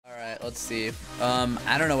right, let's see.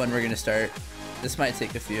 I don't know when we're gonna start. This might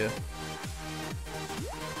take a few.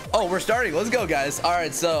 Oh, we're starting. Let's go, guys. All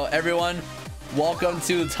right, so everyone, welcome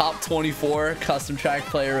to the top 24 custom track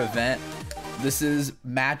player event. This is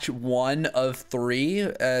match 1 of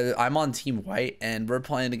 3. I'm on Team White, and we're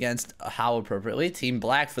playing against, how appropriately, Team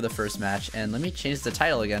Black for the first match. And let me change the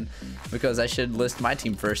title again, because I should list my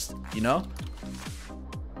team first, you know?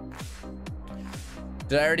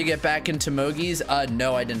 Did I already get back into Mogies?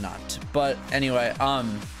 No, I did not. But anyway,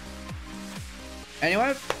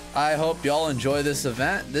 I hope y'all enjoy this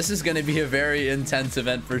event. This is going to be a very intense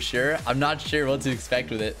event for sure. I'm not sure what to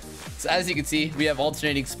expect with it. So as you can see, we have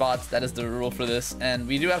alternating spots. That is the rule for this. And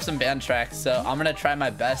we do have some banned tracks. So I'm going to try my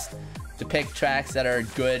best to pick tracks that are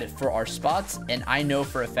good for our spots. And I know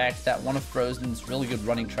for a fact that one of Frozen's really good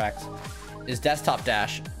running tracks is Desktop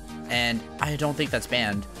Dash. And I don't think that's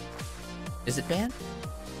banned. Is it banned?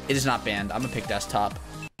 It is not banned. I'm going to pick Desktop.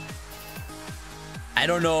 I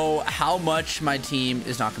don't know how much my team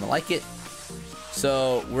is not going to like it.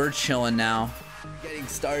 So we're chilling now. Getting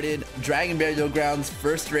started. Dragon Burial Grounds,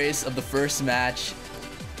 first race of the first match.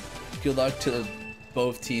 Good luck to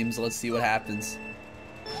both teams. Let's see what happens.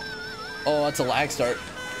 Oh, that's a lag start.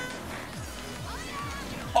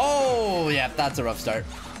 Oh, yeah, that's a rough start.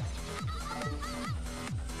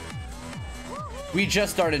 We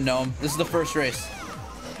just started Gnome. This is the first race.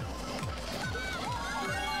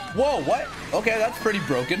 Whoa, what? Okay, that's pretty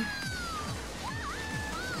broken.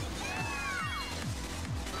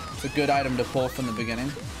 It's a good item to pull from the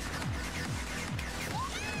beginning.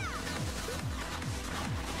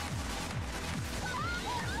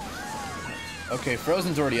 Okay,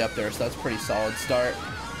 Frozen's already up there, so that's a pretty solid start.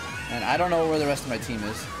 And I don't know where the rest of my team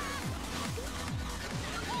is.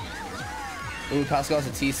 Ooh, Pascal's a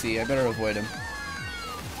TC. I better avoid him.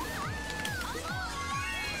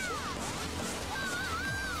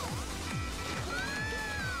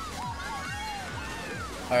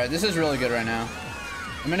 Alright, this is really good right now.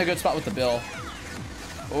 I'm in a good spot with the Bill.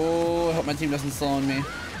 Oh, I hope my team doesn't slow on me.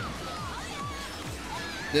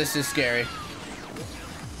 This is scary.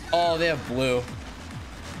 Oh, they have blue.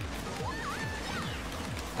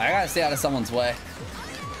 I gotta stay out of someone's way.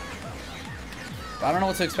 I don't know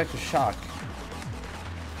what to expect with Shock.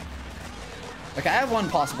 Like, I have one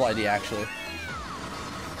possible idea, actually.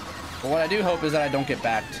 But what I do hope is that I don't get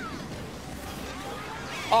backed.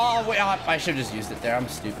 Oh, wait, I should have just used it there. I'm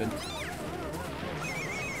stupid.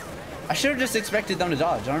 I should have just expected them to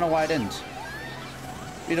dodge. I don't know why I didn't.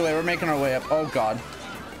 Either way, we're making our way up. Oh, God.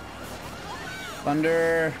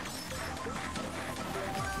 Thunder.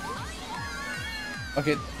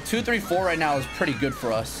 Okay, 2, 3, 4 right now is pretty good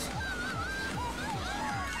for us.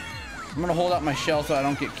 I'm going to hold out my shell so I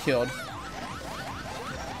don't get killed.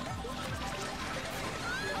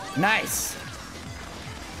 Nice.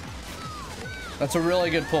 That's a really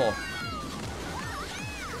good pull.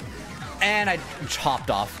 And I chopped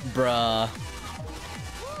off, bruh.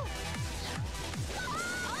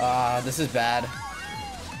 This is bad.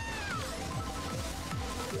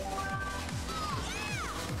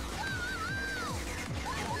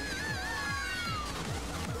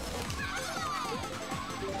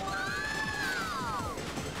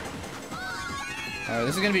 Alright,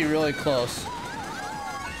 this is gonna be really close.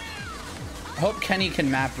 I hope Kenny can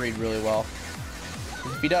map read really well.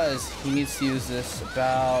 If he does, he needs to use this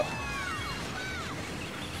about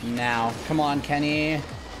now. Come on, Kenny.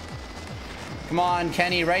 Come on,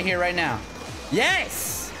 Kenny, right here, right now.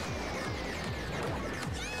 Yes!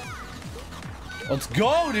 Let's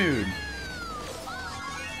go, dude.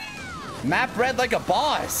 Map red like a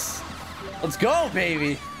boss. Let's go,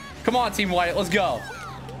 baby. Come on, Team White, let's go.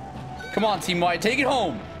 Come on, Team White, take it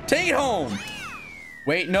home. Take it home.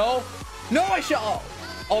 Wait, no. No, I should.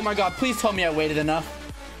 Oh my God, please tell me I waited enough.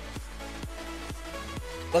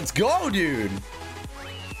 Let's go, dude.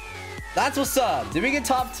 That's what's up. Did we get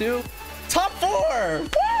top 2? Top 4.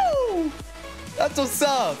 Woo! That's what's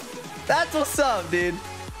up. That's what's up, dude.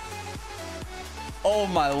 Oh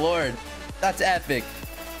my Lord. That's epic.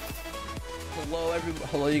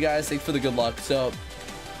 Hello, you guys. Thanks for the good luck. So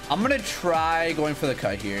I'm going to try going for the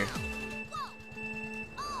cut here.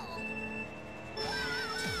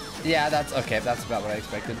 Yeah, that's okay. That's about what I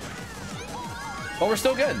expected. But we're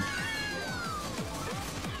still good.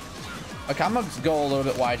 Okay, I'm gonna go a little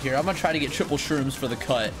bit wide here. I'm gonna try to get triple shrooms for the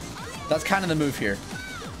cut. That's kind of the move here.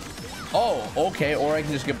 Oh, okay. Or I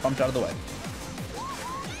can just get bumped out of the way.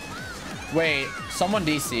 Wait, someone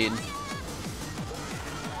DC'd.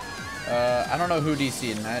 I don't know who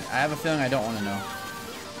DC'd. I have a feeling I don't want to know.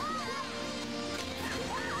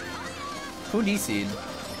 Who DC'd?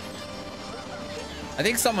 I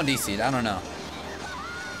think someone DC'd. I don't know.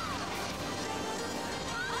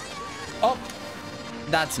 Oh,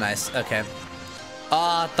 that's nice. Okay.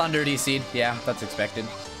 Thunder DC'd. Yeah, that's expected.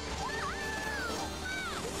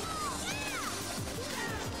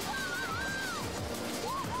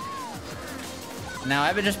 Now,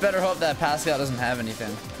 I would just better hope that Pascal doesn't have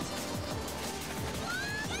anything.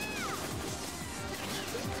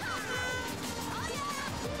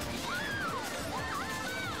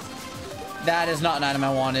 That is not an item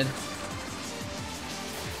I wanted.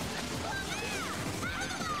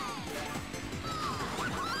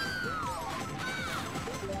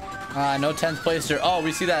 No 10th placer. Oh,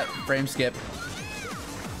 we see that frame skip.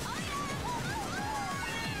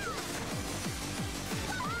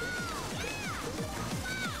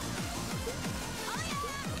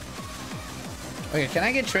 Okay, can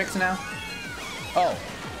I get tricks now? Oh,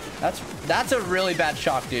 that's a really bad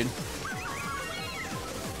shock, dude.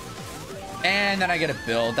 And then I get a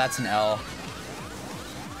build. That's an L.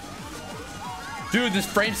 Dude, this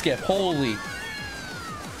frame skip. Holy.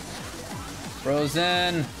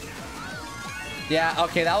 Frozen. Yeah,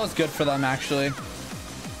 okay, that was good for them, actually.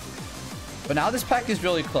 But now this pack is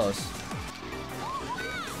really close.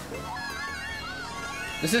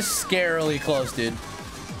 This is scarily close, dude.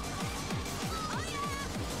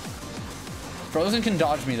 Frozen can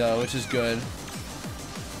dodge me, though, which is good.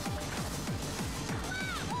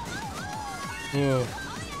 Ooh,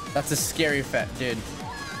 that's a scary fat dude.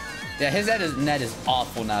 Yeah, his net is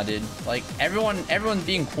awful now, dude. Like everyone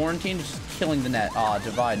being quarantined is just killing the net. Aw,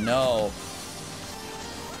 divide, no.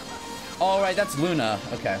 All right, that's Luna.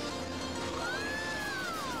 Okay.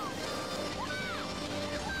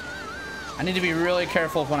 I need to be really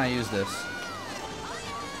careful when I use this.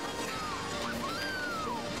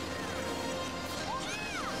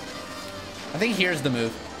 I think here's the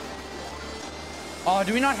move. Oh,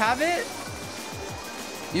 do we not have it?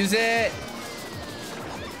 Use it.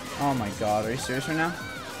 Oh my god, are you serious right now?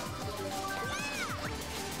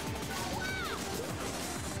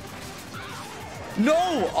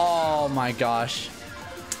 No! Oh my gosh.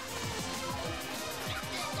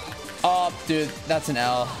 Oh, dude, that's an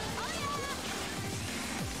L.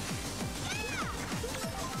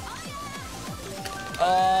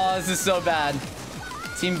 Oh, this is so bad.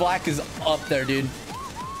 Team Black is up there, dude.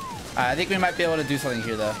 I think we might be able to do something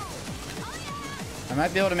here, though. I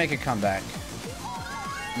might be able to make a comeback.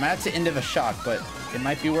 I might have to end of a shock, but it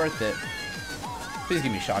might be worth it. Please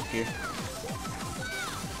give me shock here.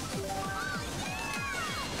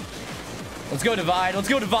 Let's go divide. Let's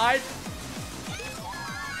go divide.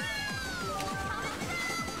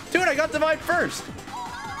 Dude, I got divide first.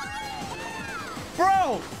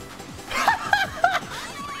 Bro.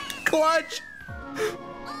 Clutch.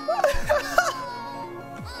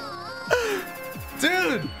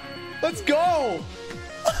 Dude, let's go.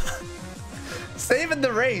 Saving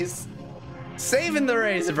the race. Saving the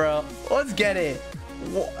race, bro. Let's get it.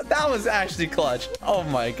 That was actually clutch. Oh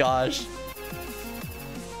my gosh.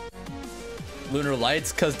 Lunar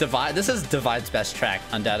Lights, because Divide, this is Divide's best track,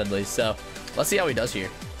 undoubtedly. So let's see how he does here.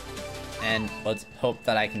 And let's hope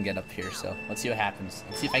that I can get up here. So let's see what happens.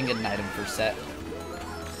 Let's see if I can get an item for set.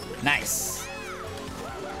 Nice.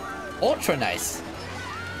 Ultra nice.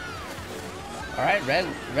 All right,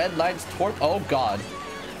 red lights, torp. Oh god.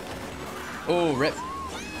 Oh, rip.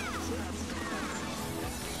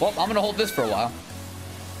 Well, I'm gonna hold this for a while.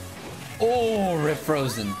 Oh, rip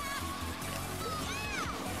frozen.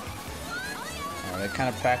 All right, I kind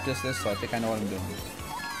of practiced this, so I think I know what I'm doing.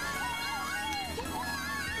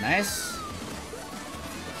 Nice.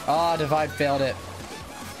 Ah, divide failed it.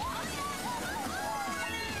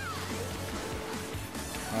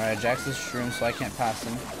 All right, Jack's is shroom, so I can't pass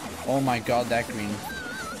him. Oh my god, that green.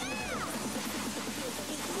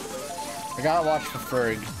 I gotta watch for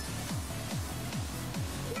Ferg.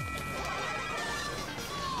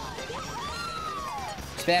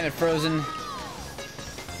 Spam it, frozen.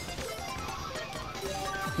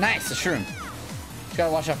 Nice, a shroom. Just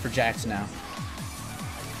gotta watch out for Jax now.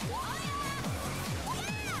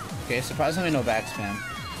 Okay, surprisingly no back spam.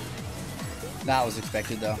 That was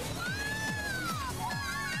expected though.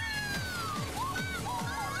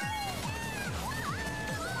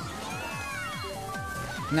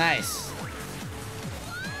 Nice.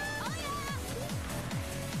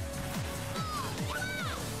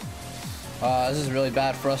 This is really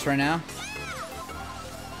bad for us right now.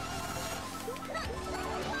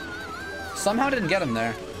 Somehow didn't get him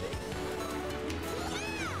there.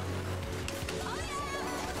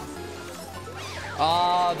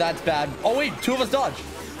 Oh, that's bad. Oh wait, two of us dodged.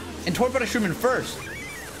 And Torpedo Shroom first.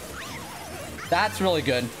 That's really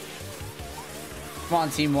good. Come on,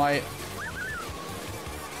 Team White.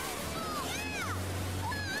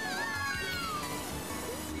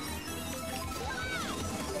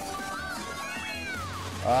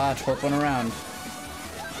 Ah, Torp went around.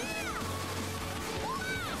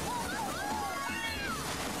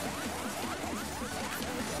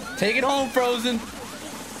 Take it home, Frozen.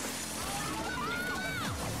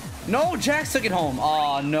 No, Jax took it home.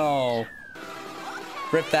 Oh, no.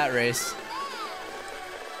 Rip that race.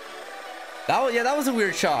 That was a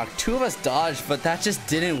weird shock. Two of us dodged, but that just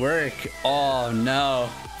didn't work. Oh, no.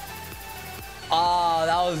 Oh,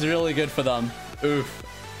 that was really good for them. Oof.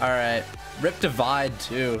 All right. Rip Divide,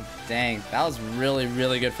 too. Dang. That was really,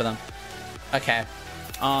 really good for them. Okay.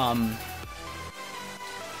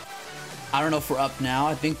 I don't know if we're up now.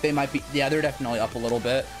 I think they might be. Yeah, they're definitely up a little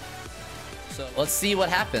bit. So let's see what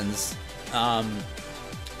happens.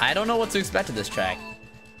 I don't know what to expect of this track.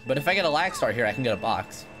 But if I get a lag start here, I can get a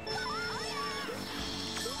box.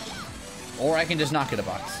 Or I can just not get a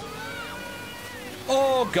box.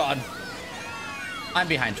 Oh, God. I'm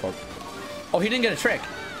behind Torp. Oh, he didn't get a trick.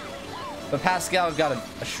 But Pascal got a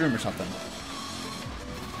shroom or something.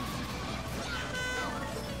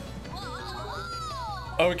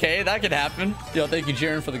 Okay, that could happen. Yo, thank you,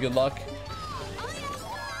 Jiren, for the good luck.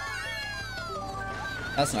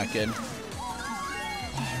 That's not good.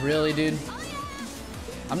 Really, dude?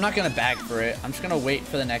 I'm not gonna bag for it. I'm just gonna wait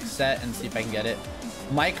for the next set and see if I can get it.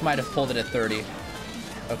 Mike might have pulled it at 30.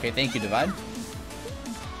 Okay, thank you, Divide.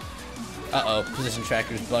 Uh-oh, position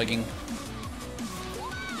tracker's bugging.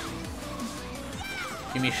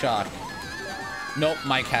 Give me shock. Nope,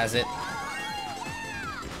 Mike has it.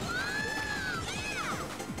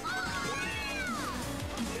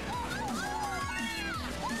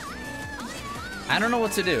 I don't know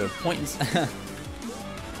what to do. Point and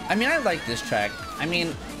I mean, I like this track. I mean,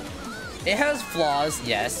 it has flaws,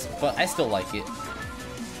 yes, but I still like it.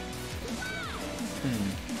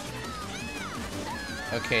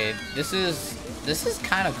 Okay, this is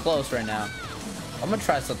kind of close right now. I'm gonna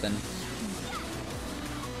try something.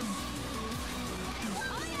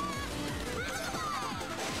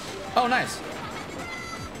 Oh, nice.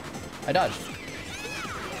 I dodged.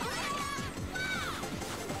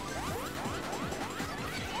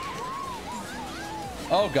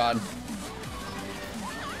 Oh, God.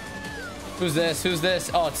 Who's this? Who's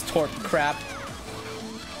this? Oh, it's Torp. Crap.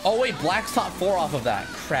 Oh, wait. Black's top 4 off of that.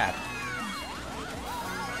 Crap.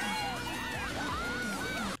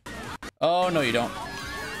 Oh, no, you don't.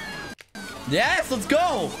 Yes, let's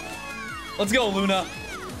go. Let's go, Luna.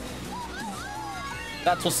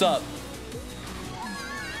 That's what's up.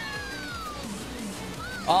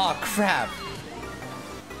 Oh, crap.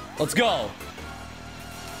 Let's go.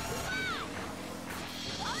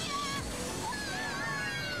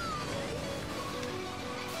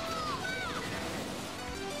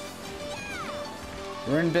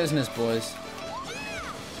 We're in business, boys.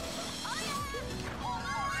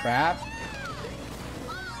 Crap.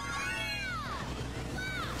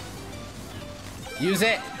 Use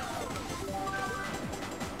it.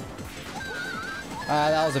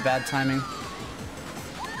 That was a bad timing.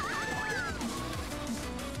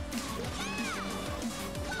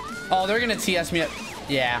 Oh, they're gonna TS me up.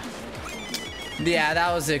 Yeah. Yeah,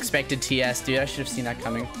 that was the expected TS, dude. I should have seen that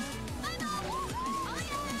coming.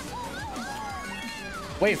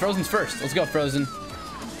 Wait, Frozen's first. Let's go, Frozen.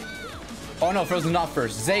 Oh, no, Frozen's not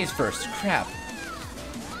first. Zay's first. Crap.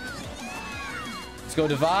 Let's go,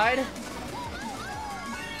 Divide.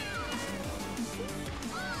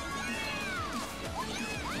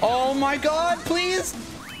 Oh, my God, please.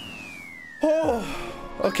 Oh,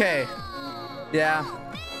 okay. Yeah.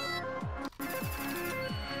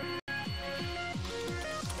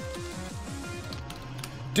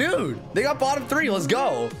 Dude, they got bottom 3. Let's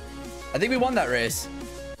go. I think we won that race.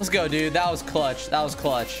 Let's go, dude. That was clutch. That was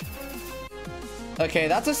clutch. Okay,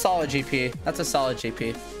 that's a solid GP. That's a solid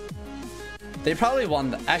GP. They probably won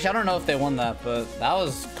that. Actually, I don't know if they won that, but that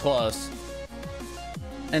was close.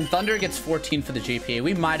 And Thunder gets 14 for the GP.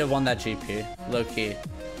 We might have won that GP. Low key.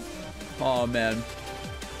 Oh, man.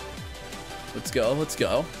 Let's go. Let's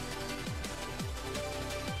go.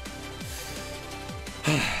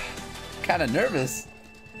 Kind of nervous.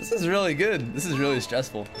 This is really good. This is really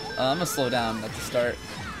stressful. I'm gonna slow down at the start.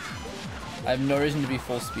 I have no reason to be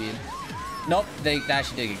full speed. Nope, they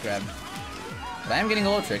actually did get grabbed. But I am getting a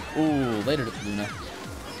low trick. Ooh, later, Luna.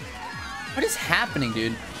 What is happening,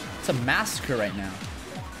 dude? It's a massacre right now.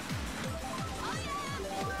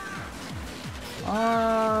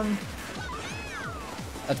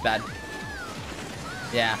 That's bad.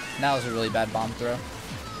 Yeah, that was a really bad bomb throw.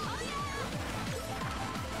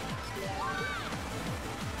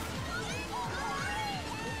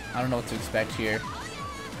 I don't know what to expect here.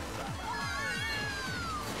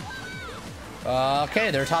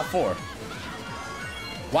 Okay, they're top 4.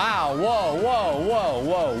 Wow, whoa, whoa, whoa,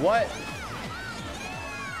 whoa, what?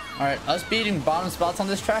 All right, us beating bottom spots on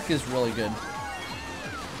this track is really good.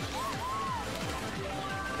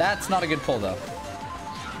 That's not a good pull, though.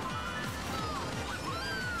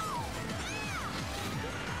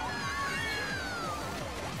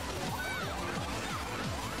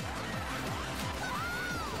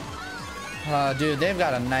 Dude, they've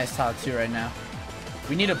got a nice top two right now.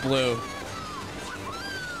 We need a blue.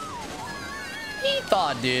 He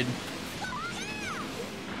thought, dude.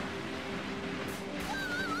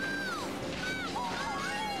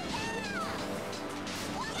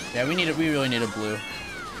 Yeah, we really need a blue.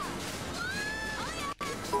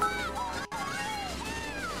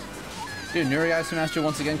 Dude, Nuriyasu Master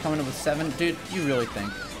once again coming up with 7. Dude, you really think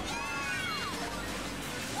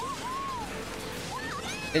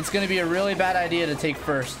it's gonna be a really bad idea to take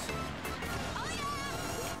first?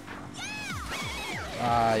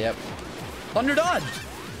 Yep. Thunder dodged!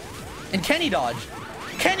 And Kenny dodged!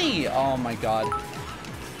 Kenny! Oh my god.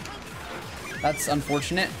 That's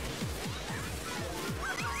unfortunate.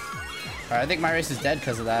 Alright, I think my race is dead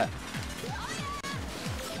because of that.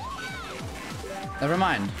 Never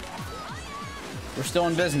mind. We're still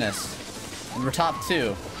in business. And we're top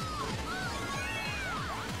 2.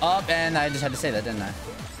 Up, and I just had to say that, didn't I?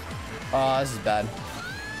 Oh, this is bad.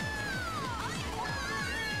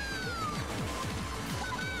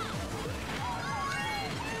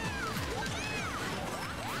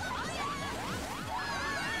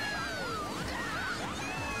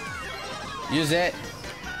 Use it.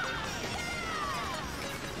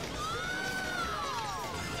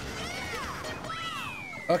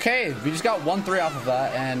 Okay, we just got 1-3 off of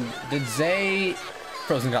that, and did Zay...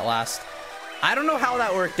 Frozen got last. I don't know how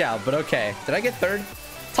that worked out, but okay. Did I get 3rd?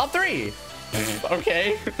 Top 3!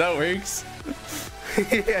 Okay, that works.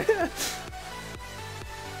 Yeah.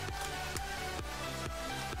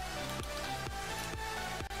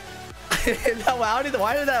 Why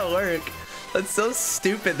did that work? That's so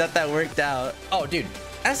stupid that worked out. Oh, dude.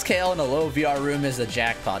 SKL in a low VR room is a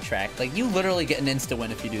jackpot track. Like, you literally get an insta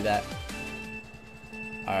win if you do that.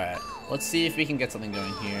 Alright, let's see if we can get something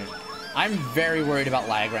going here. I'm very worried about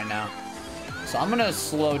lag right now. So I'm gonna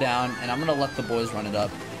slow down and I'm gonna let the boys run it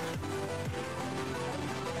up.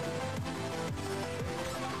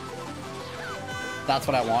 That's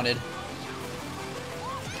what I wanted.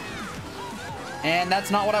 And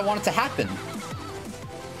that's not what I wanted to happen.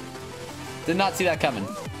 Did not see that coming.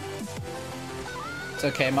 It's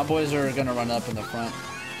okay, my boys are gonna run up in the front.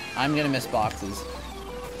 I'm gonna miss boxes.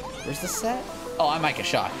 Where's the set? Oh, I might get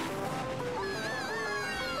shot.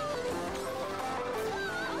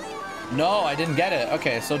 No, I didn't get it.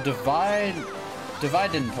 Okay, so Divide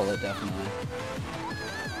didn't pull it, definitely.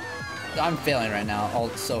 I'm failing right now, all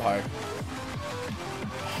so hard.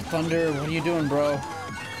 Thunder, what are you doing, bro?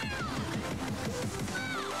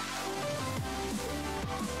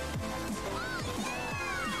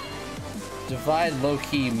 Divide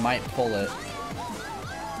low-key might pull it.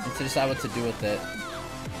 I need to decide what to do with it.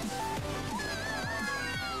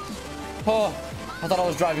 Oh, I thought I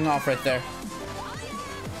was driving off right there.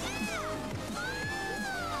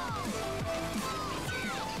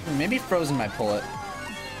 Maybe Frozen might pull it.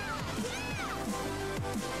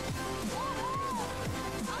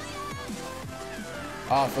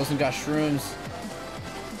 Oh, Frozen got shrooms.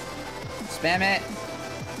 Spam it.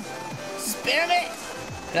 Spam it!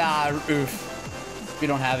 Ah, oof. We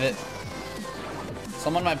don't have it.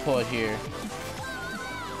 Someone might pull it here.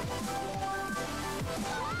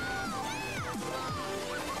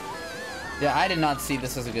 Yeah, I did not see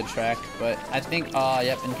this as a good track, but I think,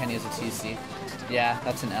 yep, and Kenny is a TC. Yeah,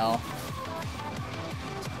 that's an L.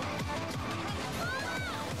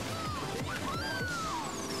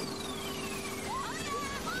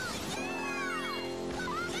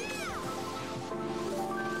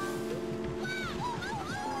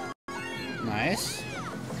 Nice.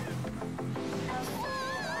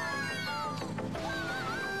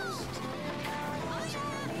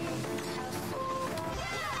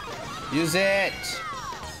 Use it.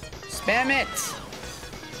 Spam it.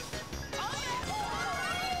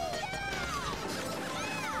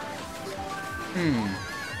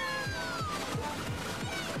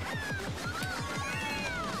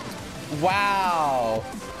 Wow.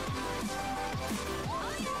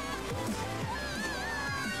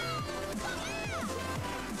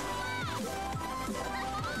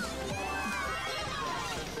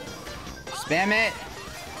 Spam it.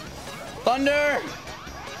 Thunder.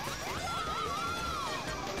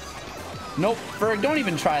 Nope, Ferg, don't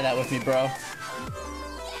even try that with me, bro.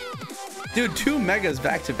 Dude, 2 megas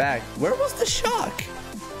back to back. Where was the shock?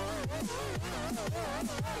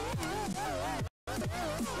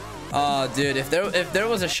 Oh, dude, if there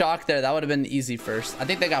was a shock there, that would have been easy first. I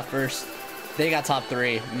think they got first. They got top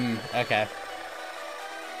 3. Okay.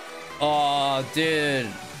 Oh, dude.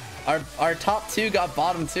 Our top 2 got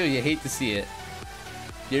bottom 2. You hate to see it.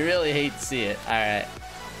 You really hate to see it. All right.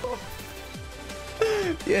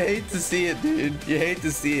 You hate to see it, dude. You hate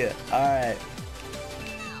to see it. All right.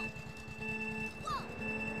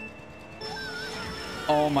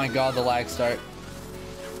 Oh my god, the lag start.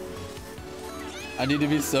 I need to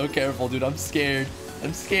be so careful, dude. I'm scared.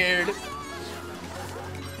 I'm scared.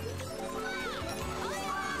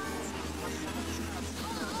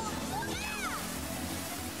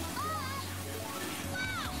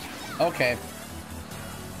 Okay.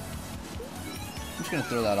 I'm just gonna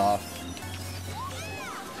throw that off.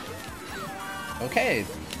 Okay.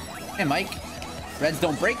 Hey, Mike. Reds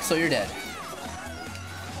don't break, so you're dead.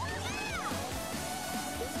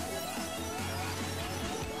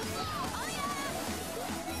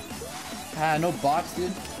 Ah, no box,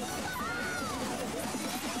 dude.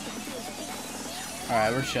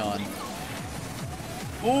 Alright, we're chilling.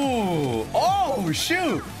 Ooh. Oh,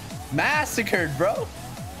 shoot. Massacred, bro.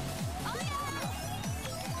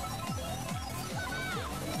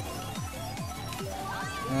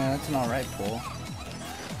 That's an alright pull.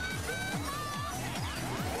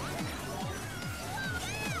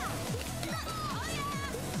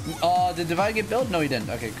 Oh, did Divide get built? No, he didn't.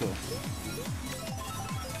 Okay, cool.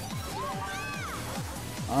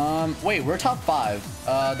 Wait, we're top 5.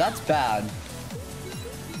 That's bad.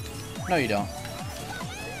 No, you don't.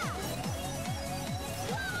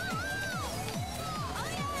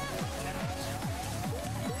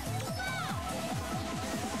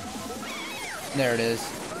 There it is.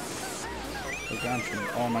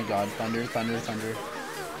 Oh my god, thunder, thunder, thunder.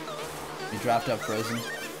 You dropped up frozen.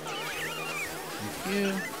 Thank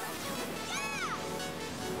you.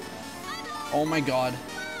 Oh my god.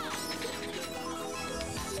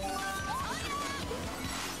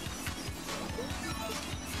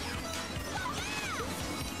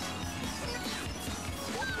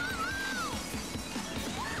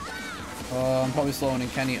 I'm probably slowing in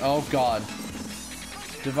Kenny. Oh god.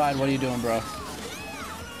 Divide, what are you doing, bro?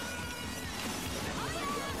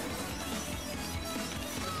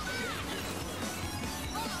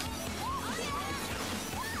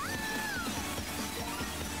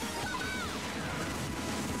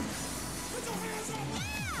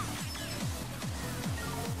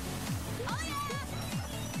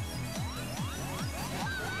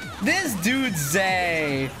 This dude's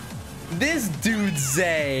Zay. This dude's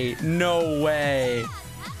Zay. No way.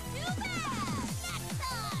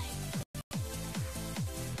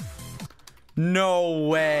 No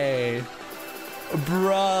way.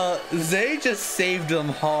 Bruh. Zay just saved him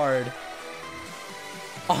hard.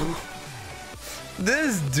 Oh.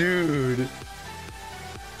 This dude.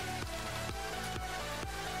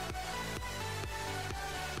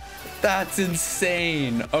 That's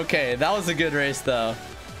insane. Okay, that was a good race though.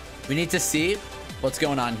 We need to see what's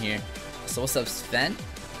going on here. So what's up, Sven?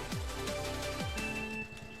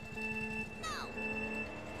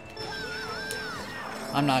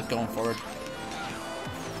 I'm not going forward.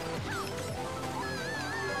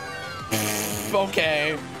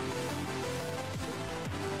 Okay.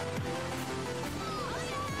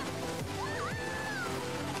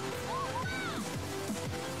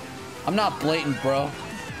 I'm not blatant, bro.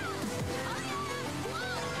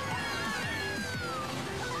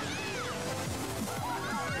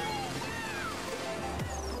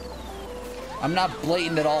 I'm not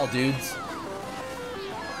blatant at all, dudes.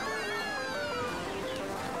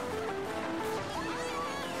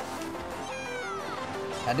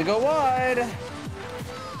 Had to go wide.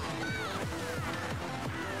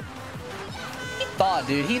 He thought,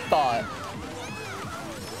 dude. He thought.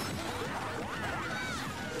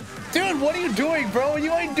 Dude, what are you doing, bro?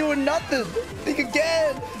 You ain't doing nothing. Think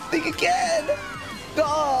again. Think again.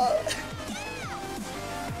 Duh.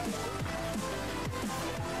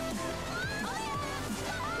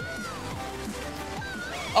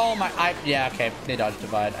 Oh my, yeah, okay. They dodged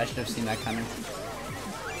Divide. I should have seen that coming.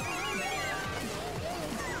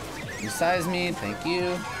 Resize me, thank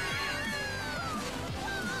you.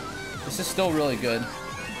 This is still really good.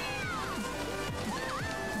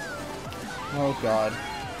 Oh god.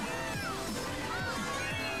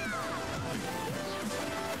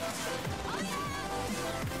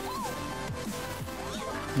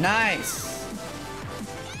 Nice.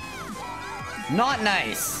 Not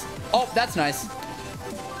nice. Oh, that's nice.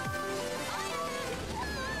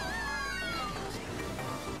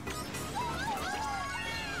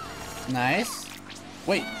 Nice.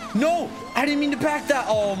 Wait, no! I didn't mean to back that.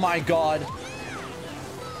 Oh my god.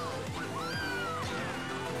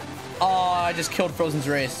 Oh, I just killed Frozen's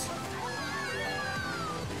race.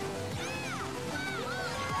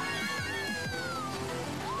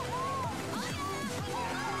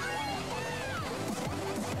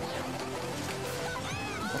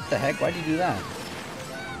 What the heck? Why'd you do that?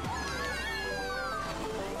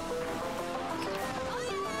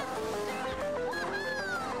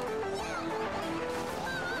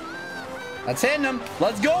 That's hitting him.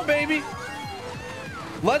 Let's go, baby.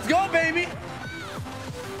 Let's go, baby.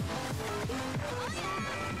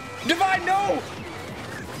 Divide, no.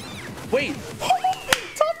 Wait.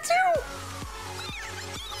 Top two.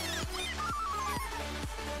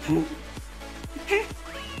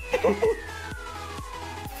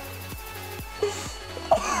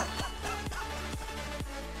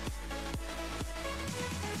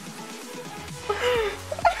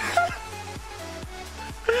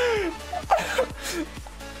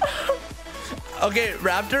 Okay,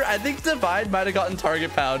 Raptor, I think Divide might have gotten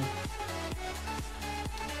target pound.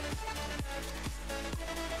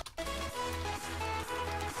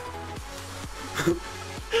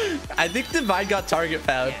 I think Divide got target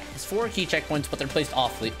pound. Yeah, it's 4 key checkpoints, but they're placed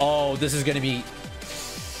awfully. Oh, this is gonna be...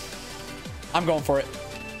 I'm going for it.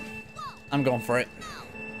 I'm going for it.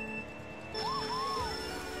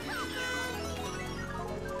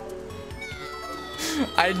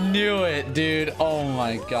 I knew it, dude. Oh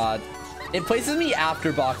my god. It places me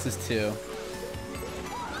after boxes too.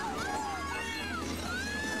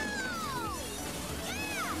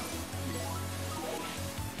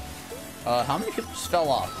 How many people just fell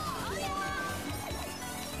off?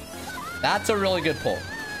 That's a really good pull.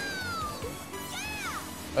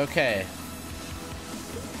 Okay.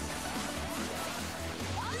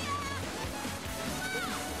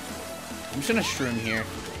 I'm just gonna shroom here.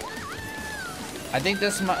 I think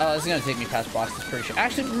this is gonna take me past boxes, pretty sure.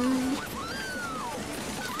 Actually,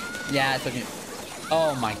 yeah, it took me.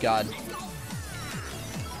 Oh my god.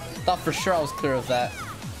 Thought for sure I was clear of that.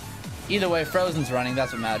 Either way, Frozen's running.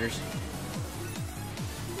 That's what matters.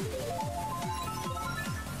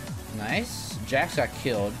 Nice. Jax got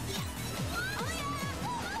killed.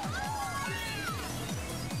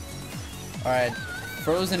 All right,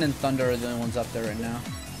 Frozen and Thunder are the only ones up there right now.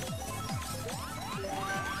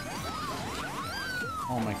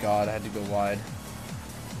 Oh my god, I had to go wide.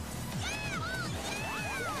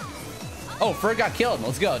 Oh, Ferg got killed.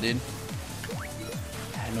 Let's go, dude.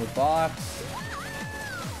 No box.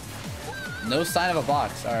 No sign of a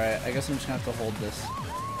box. Alright, I guess I'm just gonna have to hold this.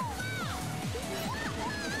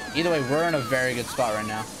 Either way, we're in a very good spot right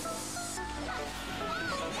now.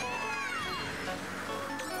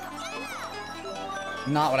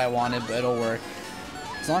 Not what I wanted, but it'll work.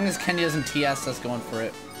 As long as Kenny doesn't TS us going for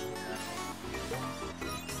it.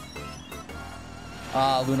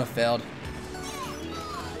 Ah, Luna failed.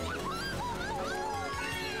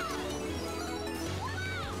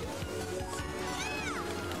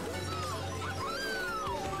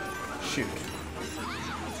 Shoot.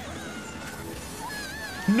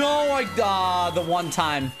 No, the one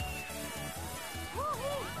time.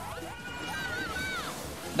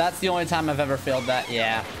 That's the only time I've ever failed that.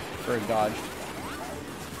 Yeah, for a dodge.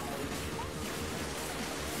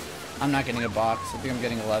 I'm not getting a box. I think I'm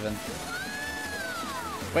getting 11.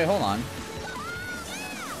 Wait, hold on.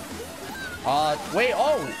 Wait,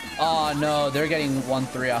 oh! Oh, no, they're getting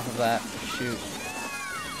 1-3 off of that. Shoot.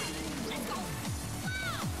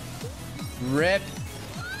 Rip.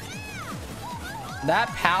 That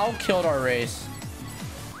POW killed our race.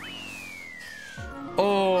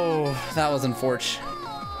 Oh, that was unfortunate.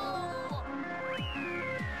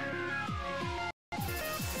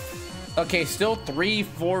 Okay, still 3,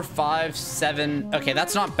 4, 5, 7. Okay,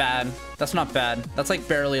 that's not bad. That's not bad. That's like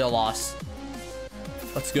barely a loss.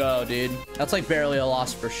 Let's go, dude. That's like barely a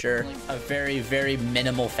loss for sure. A very, very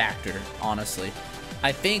minimal factor, honestly.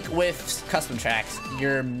 I think with custom tracks,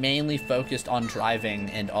 you're mainly focused on driving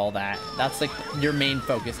and all that. That's like your main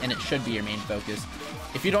focus, and it should be your main focus.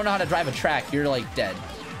 If you don't know how to drive a track, you're like dead.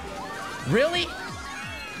 Really?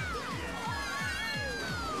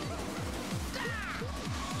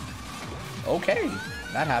 Okay,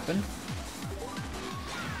 that happened.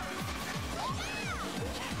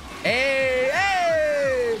 Hey,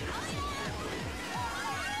 hey!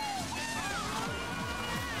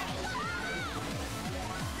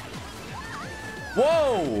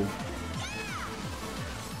 Whoa!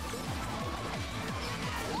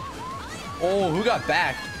 Oh, who got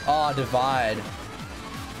back? Oh, Divide.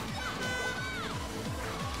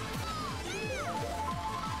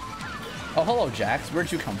 Oh, hello, Jax.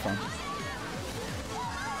 Where'd you come from?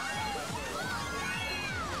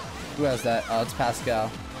 Who has that? Oh, it's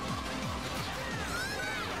Pascal.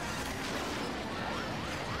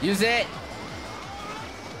 Use it.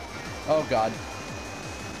 Oh, God.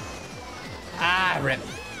 Ah, rip.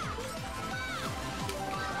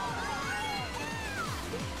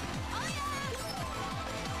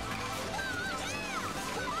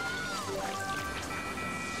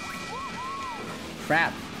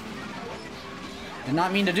 Crap. Did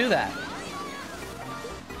not mean to do that.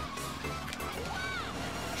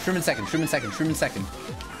 Shroom in second, Shroom in second, Shroom in second.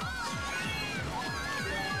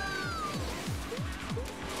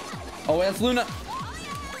 Oh, wait, that's Luna.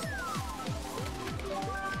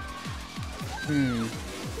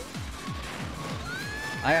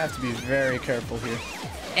 I have to be very careful here.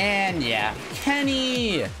 And yeah,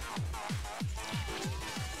 Kenny.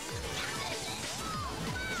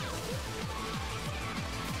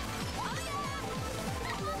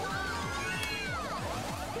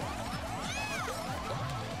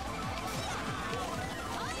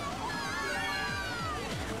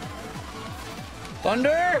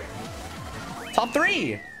 Thunder. Top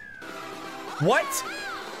 3. What?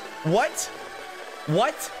 What?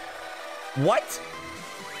 What? What?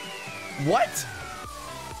 What?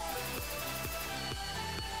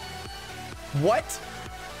 What?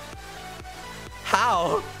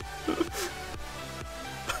 How?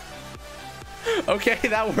 Okay,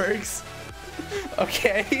 that works.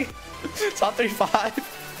 Okay. Top 3,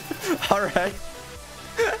 5. All right.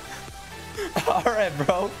 All right,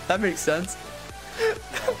 bro. That makes sense.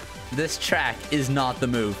 This track is not the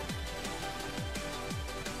move.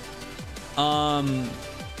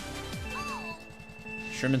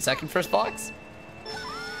 Shroom in second, first box.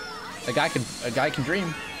 A guy can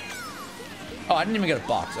dream. Oh, I didn't even get a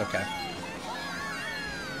box. Okay.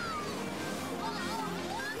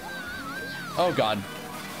 Oh, God.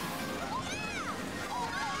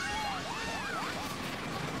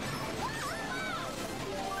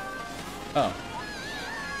 Oh.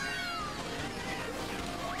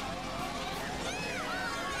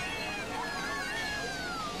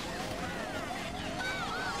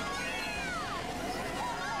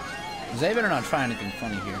 They better not try anything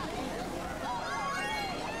funny here.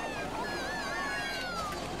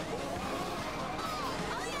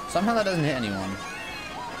 Somehow that doesn't hit anyone.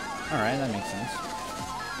 Alright, that makes sense.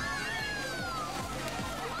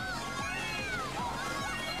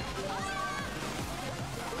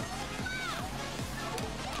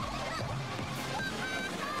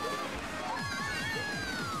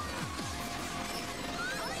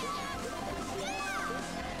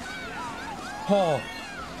 Oh.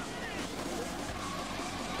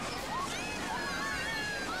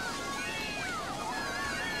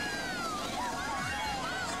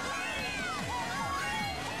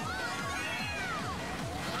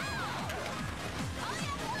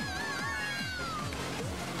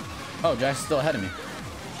 Oh, Jack's still ahead of me.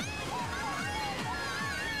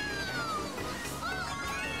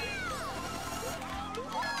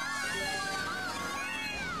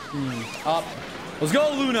 Up. Let's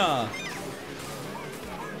go, Luna.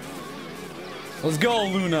 Let's go,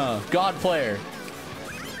 Luna. God player.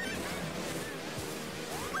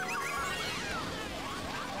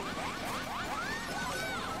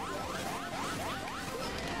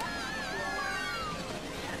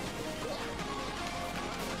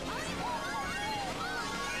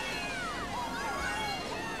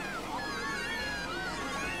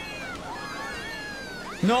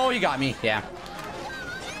 No, you got me. Yeah.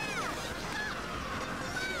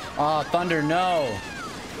 Oh, Thunder, no.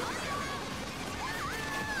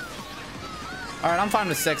 All right, I'm fine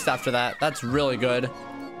with 6th after that. That's really good.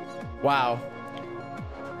 Wow.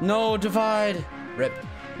 No, divide. Rip.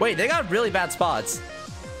 Wait, they got really bad spots.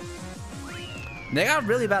 They got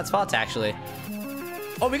really bad spots, actually.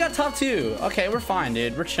 Oh, we got top 2. Okay, we're fine,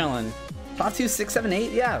 dude. We're chilling. Top 2, 6, 7,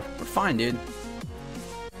 8. Yeah, we're fine, dude.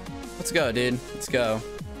 Let's go, dude. Let's go.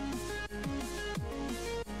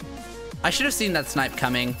 I should have seen that snipe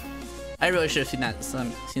coming. I really should have seen that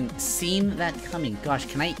seen that coming. Gosh,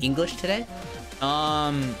 can I English today?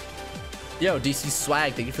 Yo, DC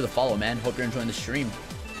Swag, thank you for the follow, man. Hope you're enjoying the stream.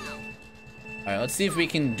 All right, let's see if we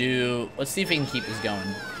can keep this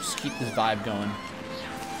going. Just keep this vibe going.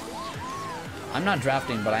 I'm not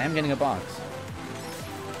drafting, but I am getting a box.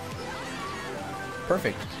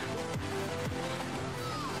 Perfect.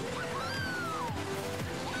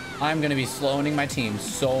 I'm gonna be slowing my team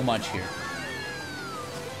so much here.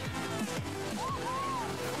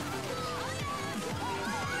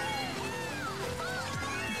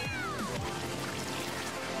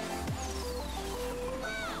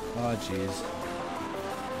 Oh, jeez.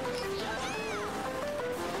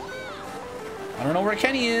 I don't know where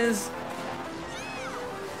Kenny is.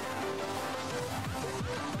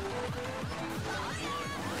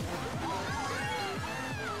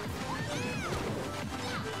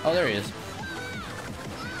 Oh, there he is.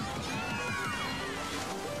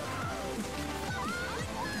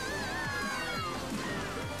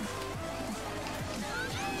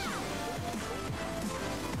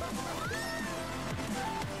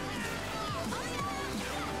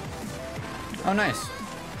 Oh, nice.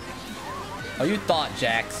 Oh, you thought,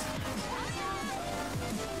 Jax.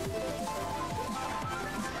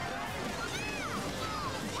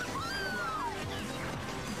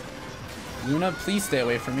 Luna, please stay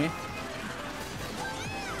away from me.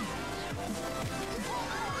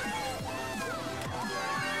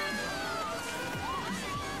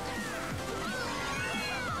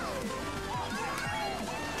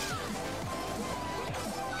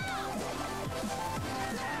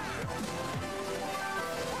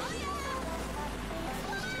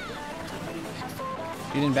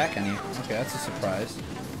 You didn't back any. Okay, that's a surprise.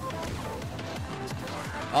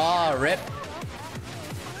 Ah, rip.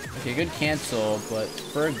 Okay, good cancel, but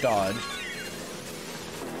Ferg dodged.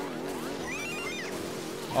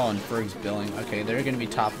 Oh, and Ferg's billing. Okay, they're gonna be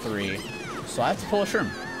top 3. So I have to pull a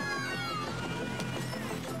shroom.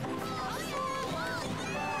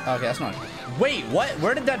 Okay, that's not... Wait, what?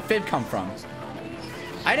 Where did that fib come from?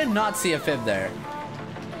 I did not see a fib there.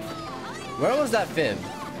 Where was that fib?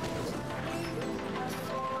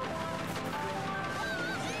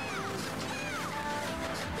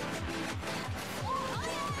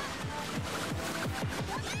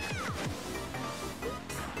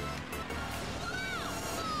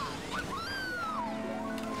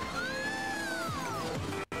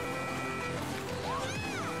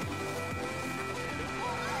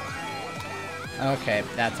 Okay,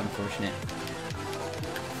 that's unfortunate.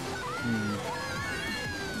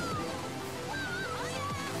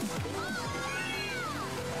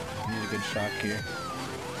 Need a good shock here.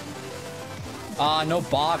 Ah, no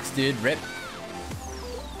box, dude. Rip.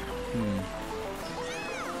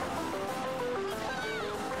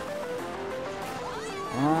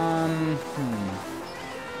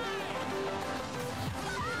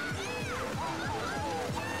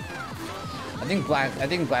 I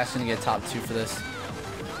think Black's gonna get top 2 for this.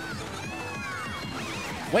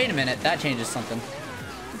 Wait a minute, that changes something.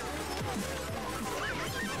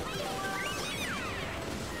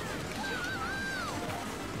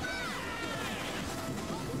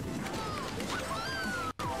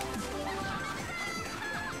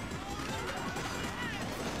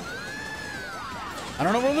 I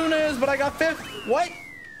don't know where Luna is, but I got 5th. What?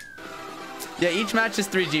 Yeah, each match is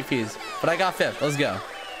 3 GPs, but I got 5th. Let's go.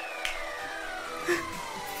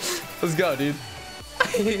 Let's go, dude.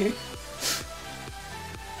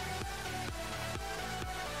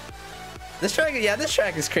 This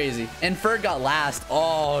track is crazy. And Ferg got last.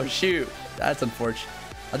 Oh, shoot. That's unfortunate.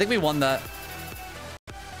 I think we won that.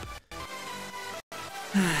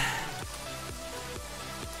 All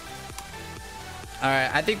right,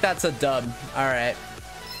 I think that's a dub. All right.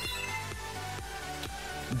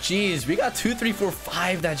 Jeez, we got 2, 3, 4,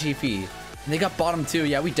 5 that GP. And they got bottom 2.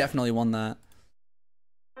 Yeah, we definitely won that.